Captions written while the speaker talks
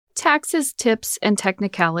Taxes, tips, and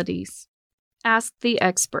technicalities. Ask the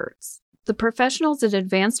experts. The professionals at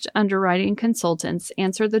Advanced Underwriting Consultants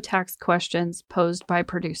answer the tax questions posed by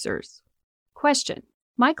producers. Question.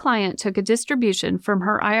 My client took a distribution from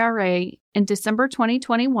her IRA in December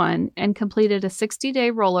 2021 and completed a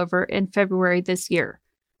 60-day rollover in February this year.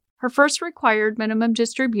 Her first required minimum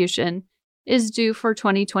distribution is due for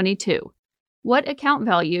 2022. What account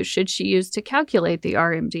value should she use to calculate the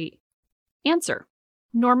RMD? Answer.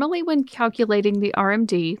 Normally, when calculating the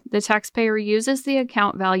RMD, the taxpayer uses the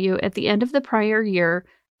account value at the end of the prior year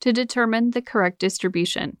to determine the correct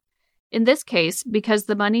distribution. In this case, because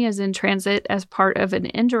the money is in transit as part of an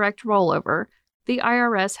indirect rollover, the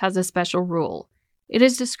IRS has a special rule. It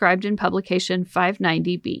is described in Publication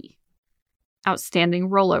 590B. Outstanding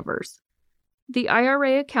rollovers. The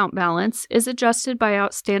IRA account balance is adjusted by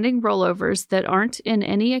outstanding rollovers that aren't in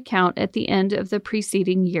any account at the end of the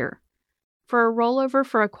preceding year. For a rollover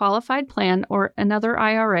for a qualified plan or another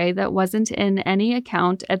IRA that wasn't in any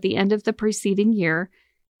account at the end of the preceding year,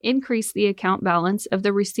 increase the account balance of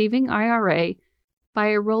the receiving IRA by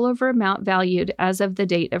a rollover amount valued as of the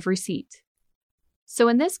date of receipt. So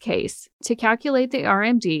in this case, to calculate the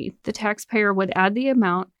RMD, the taxpayer would add the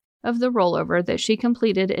amount of the rollover that she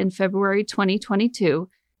completed in February 2022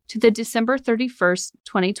 to the December 31st,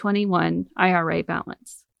 2021 IRA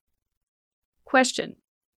balance. Question.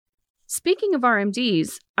 Speaking of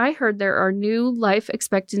RMDs, I heard there are new life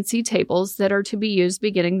expectancy tables that are to be used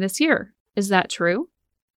beginning this year. Is that true?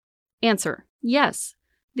 Answer. Yes.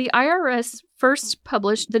 The IRS first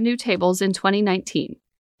published the new tables in 2019.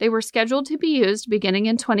 They were scheduled to be used beginning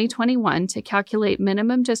in 2021 to calculate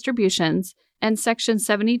minimum distributions and Section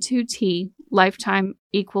 72T lifetime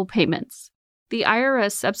equal payments. The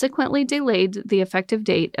IRS subsequently delayed the effective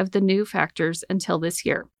date of the new factors until this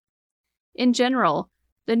year. In general,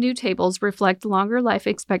 the new tables reflect longer life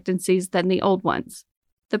expectancies than the old ones.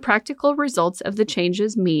 The practical results of the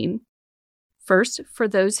changes mean: first, for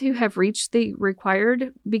those who have reached the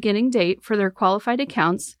required beginning date for their qualified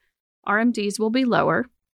accounts, RMDs will be lower.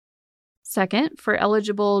 Second, for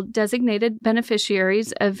eligible designated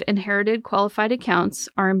beneficiaries of inherited qualified accounts,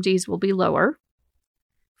 RMDs will be lower.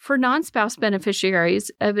 For non-spouse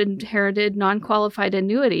beneficiaries of inherited non-qualified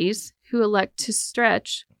annuities who elect to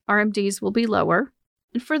stretch, RMDs will be lower.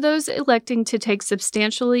 And for those electing to take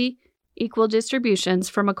substantially equal distributions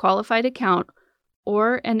from a qualified account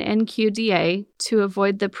or an NQDA to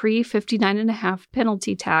avoid the pre-59.5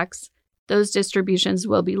 penalty tax, those distributions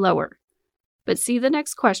will be lower. But see the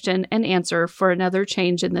next question and answer for another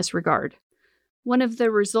change in this regard. One of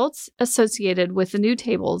the results associated with the new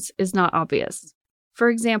tables is not obvious. For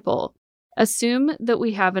example, assume that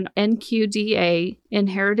we have an NQDA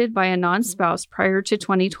inherited by a non-spouse prior to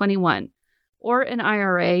 2021, or an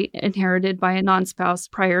IRA inherited by a non-spouse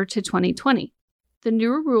prior to 2020. The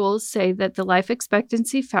new rules say that the life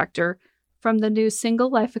expectancy factor from the new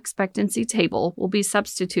single life expectancy table will be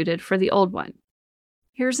substituted for the old one.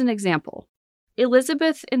 Here's an example.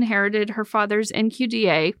 Elizabeth inherited her father's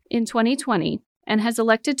NQDA in 2020 and has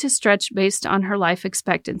elected to stretch based on her life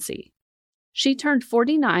expectancy. She turned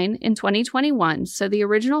 49 in 2021, so the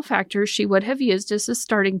original factor she would have used as a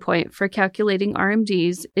starting point for calculating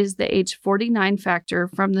RMDs is the age 49 factor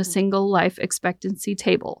from the single life expectancy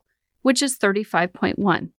table, which is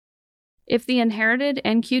 35.1. If the inherited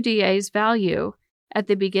NQDA's value at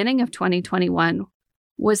the beginning of 2021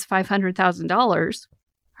 was $500,000,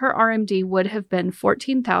 her RMD would have been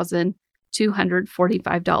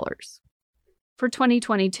 $14,245. For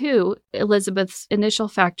 2022, Elizabeth's initial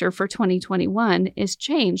factor for 2021 is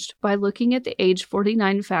changed by looking at the age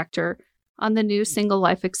 49 factor on the new single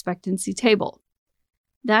life expectancy table.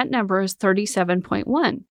 That number is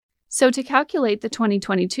 37.1. So to calculate the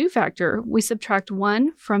 2022 factor, we subtract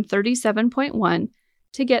 1 from 37.1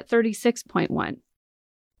 to get 36.1.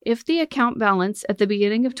 If the account balance at the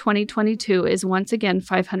beginning of 2022 is once again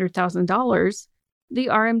 $500,000, the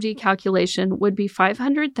RMD calculation would be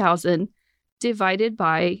 $500,000 divided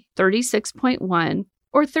by 36.1,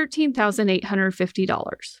 or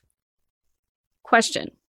 $13,850.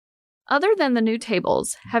 Question. Other than the new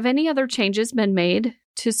tables, have any other changes been made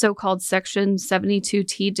to so-called Section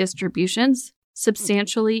 72T distributions,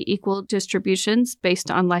 substantially equal distributions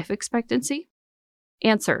based on life expectancy?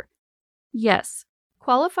 Answer. Yes.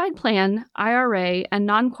 Qualified plan, IRA, and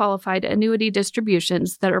non-qualified annuity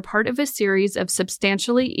distributions that are part of a series of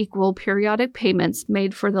substantially equal periodic payments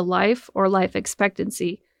made for the life or life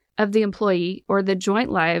expectancy of the employee or the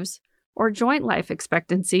joint lives or joint life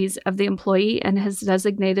expectancies of the employee and his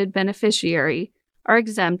designated beneficiary are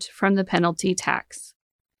exempt from the penalty tax.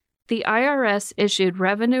 the IRS issued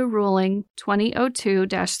Revenue Ruling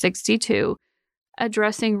 2002-62,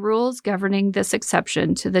 addressing rules governing this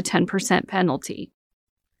exception to the 10% penalty.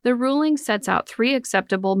 The ruling sets out 3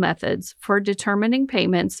 acceptable methods for determining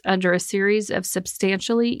payments under a series of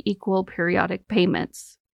substantially equal periodic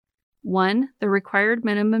payments. 1. The required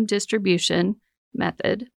minimum distribution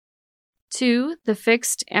method. 2. The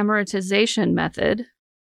fixed amortization method.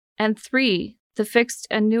 And 3. The fixed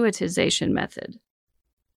annuitization method.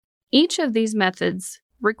 Each of these methods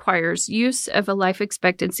requires use of a life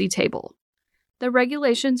expectancy table. The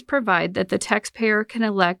regulations provide that the taxpayer can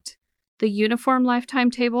elect the Uniform Lifetime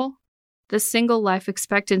Table, the Single Life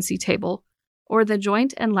Expectancy Table, or the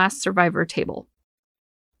Joint and Last Survivor Table.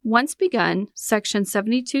 Once begun, Section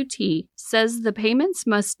 72T says the payments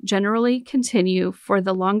must generally continue for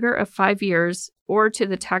the longer of 5 years or to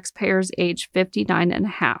the taxpayer's age 59 and a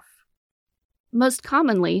half. Most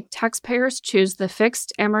commonly, taxpayers choose the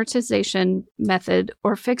fixed amortization method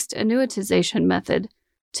or fixed annuitization method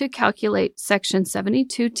to calculate Section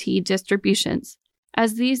 72T distributions,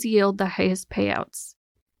 as these yield the highest payouts.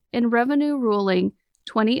 In Revenue Ruling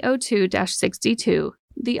 2002-62,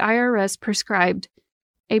 the IRS prescribed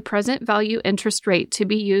a present value interest rate to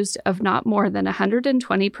be used of not more than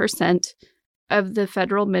 120% of the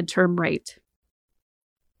federal midterm rate.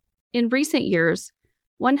 In recent years,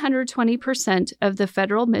 120% of the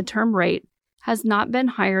federal midterm rate has not been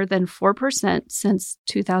higher than 4% since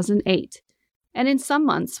 2008, and in some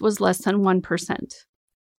months was less than 1%.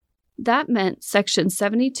 That meant Section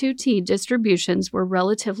 72T distributions were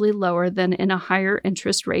relatively lower than in a higher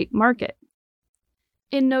interest rate market.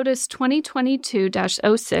 In Notice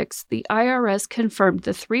 2022-06, the IRS confirmed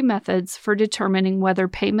the 3 methods for determining whether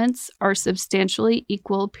payments are substantially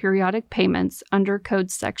equal periodic payments under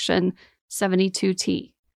Code Section 72T.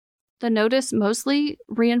 The notice mostly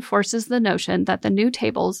reinforces the notion that the new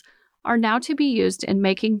tables are now to be used in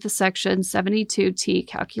making the Section 72T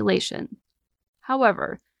calculation.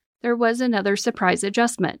 However, there was another surprise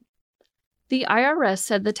adjustment. The IRS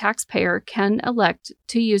said the taxpayer can elect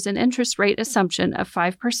to use an interest rate assumption of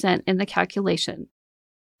 5% in the calculation.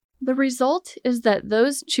 The result is that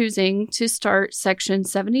those choosing to start Section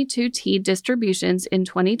 72T distributions in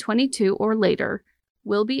 2022 or later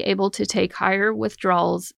will be able to take higher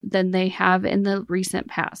withdrawals than they have in the recent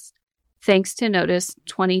past, thanks to Notice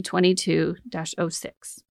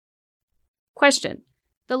 2022-06. Question: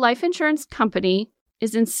 the life insurance company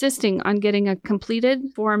is insisting on getting a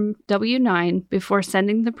completed Form W-9 before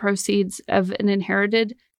sending the proceeds of an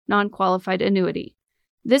inherited non-qualified annuity.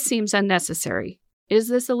 This seems unnecessary. Is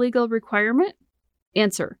this a legal requirement?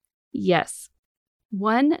 Answer: yes.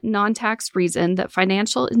 One non-tax reason that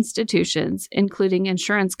financial institutions, including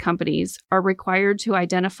insurance companies, are required to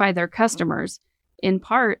identify their customers, in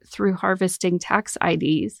part through harvesting tax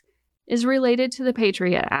IDs, is related to the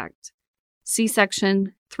Patriot Act. See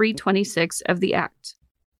Section 326 of the Act.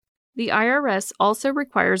 The IRS also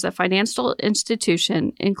requires a financial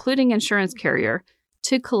institution, including insurance carrier,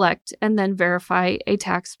 to collect and then verify a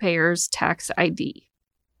taxpayer's tax ID.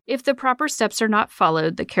 If the proper steps are not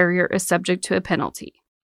followed, the carrier is subject to a penalty.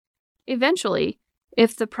 Eventually,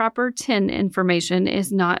 if the proper TIN information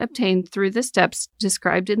is not obtained through the steps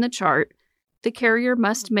described in the chart, the carrier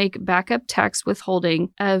must make backup tax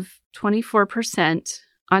withholding of 24%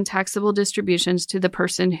 on taxable distributions to the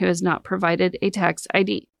person who has not provided a tax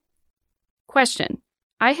ID. Question: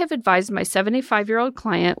 I have advised my 75-year-old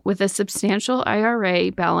client with a substantial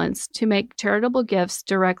IRA balance to make charitable gifts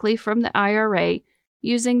directly from the IRA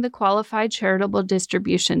using the qualified charitable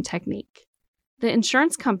distribution technique. The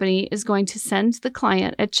insurance company is going to send the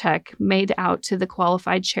client a check made out to the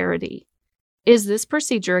qualified charity. Is this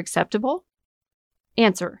procedure acceptable?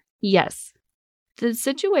 Answer: yes. The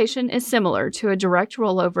situation is similar to a direct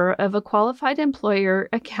rollover of a qualified employer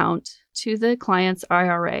account to the client's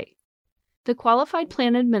IRA. The qualified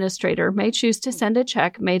plan administrator may choose to send a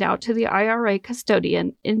check made out to the IRA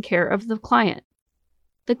custodian in care of the client.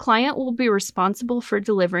 The client will be responsible for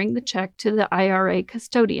delivering the check to the IRA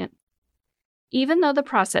custodian. Even though the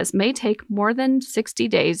process may take more than 60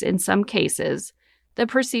 days in some cases, the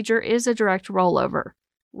procedure is a direct rollover,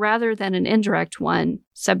 rather than an indirect one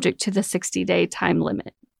subject to the 60-day time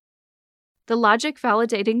limit. The logic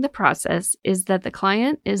validating the process is that the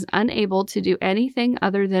client is unable to do anything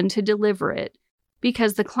other than to deliver it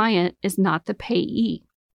because the client is not the payee.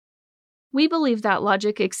 We believe that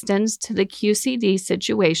logic extends to the QCD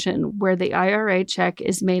situation where the IRA check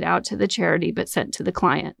is made out to the charity but sent to the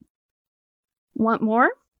client. Want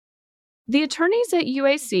more? The attorneys at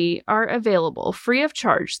UAC are available free of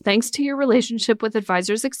charge thanks to your relationship with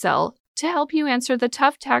Advisors Excel to help you answer the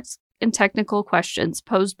tough tax and technical questions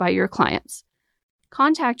posed by your clients.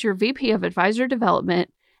 Contact your VP of Advisor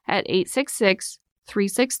Development at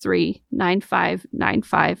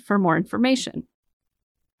 866-363-9595 for more information.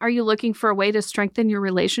 Are you looking for a way to strengthen your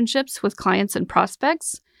relationships with clients and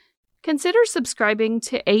prospects? Consider subscribing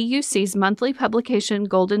to AUC's monthly publication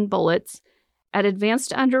Golden Bullets at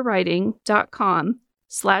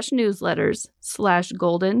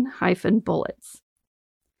advancedunderwriting.com/newsletters/golden-bullets.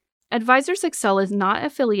 Advisors Excel is not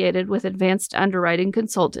affiliated with Advanced Underwriting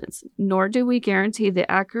Consultants, nor do we guarantee the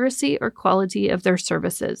accuracy or quality of their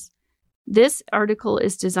services. This article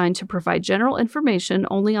is designed to provide general information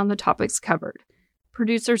only on the topics covered.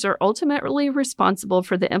 Producers are ultimately responsible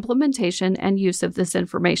for the implementation and use of this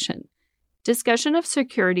information. Discussion of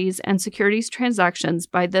securities and securities transactions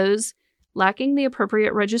by those lacking the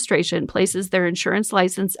appropriate registration places their insurance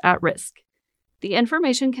license at risk. The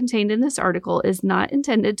information contained in this article is not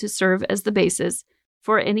intended to serve as the basis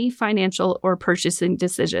for any financial or purchasing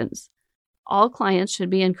decisions. All clients should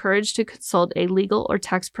be encouraged to consult a legal or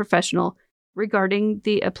tax professional regarding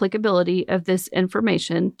the applicability of this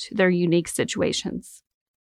information to their unique situations.